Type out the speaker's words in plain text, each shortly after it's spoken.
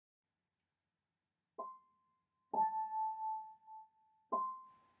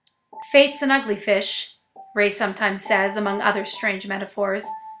Fate's an ugly fish, Ray sometimes says, among other strange metaphors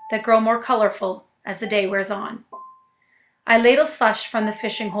that grow more colorful as the day wears on. I ladle slush from the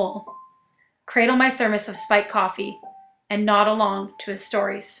fishing hole, cradle my thermos of spiked coffee, and nod along to his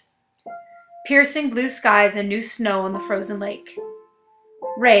stories. Piercing blue skies and new snow on the frozen lake.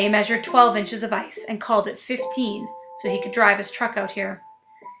 Ray measured 12 inches of ice and called it 15 so he could drive his truck out here.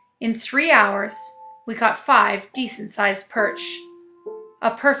 In 3 hours, we caught 5 decent-sized perch.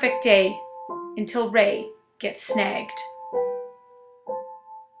 A perfect day until Ray gets snagged.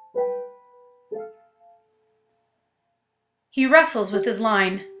 He wrestles with his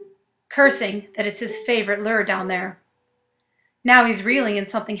line, cursing that it's his favorite lure down there. Now he's reeling in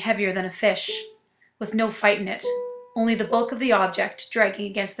something heavier than a fish, with no fight in it, only the bulk of the object dragging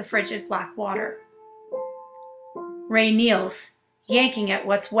against the frigid black water. Ray kneels, yanking at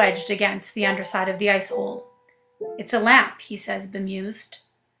what's wedged against the underside of the ice hole. It's a lamp, he says, bemused.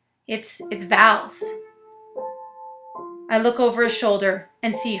 It's Val's. I look over his shoulder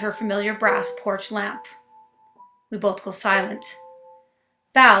and see her familiar brass porch lamp. We both go silent.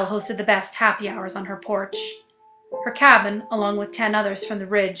 Val hosted the best happy hours on her porch. Her cabin, along with 10 others from the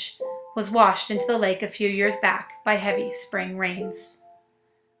ridge, was washed into the lake a few years back by heavy spring rains.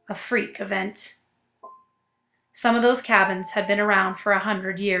 A freak event. Some of those cabins had been around for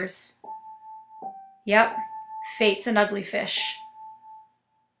 100 years. Yep, fate's an ugly fish.